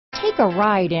Take a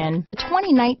ride in the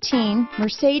 2019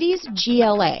 Mercedes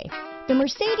GLA. The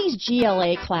Mercedes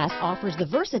GLA class offers the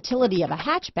versatility of a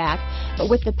hatchback, but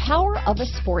with the power of a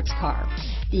sports car.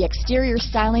 The exterior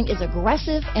styling is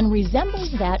aggressive and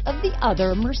resembles that of the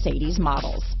other Mercedes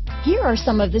models. Here are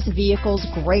some of this vehicle's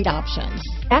great options: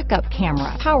 backup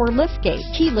camera, power liftgate,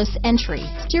 keyless entry,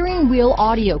 steering wheel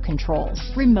audio controls,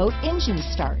 remote engine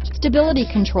start, stability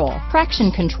control,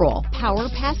 traction control, power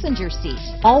passenger seat,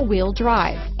 all-wheel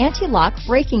drive, anti-lock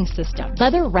braking system,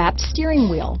 leather-wrapped steering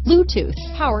wheel, Bluetooth,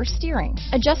 power steering,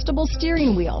 adjustable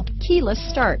steering wheel, keyless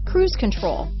start, cruise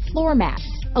control, floor mats,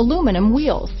 aluminum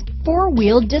wheels,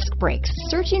 four-wheel disc brakes.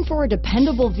 Searching for a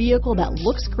dependable vehicle that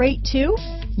looks great too?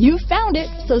 You found it,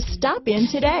 so stop in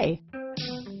today.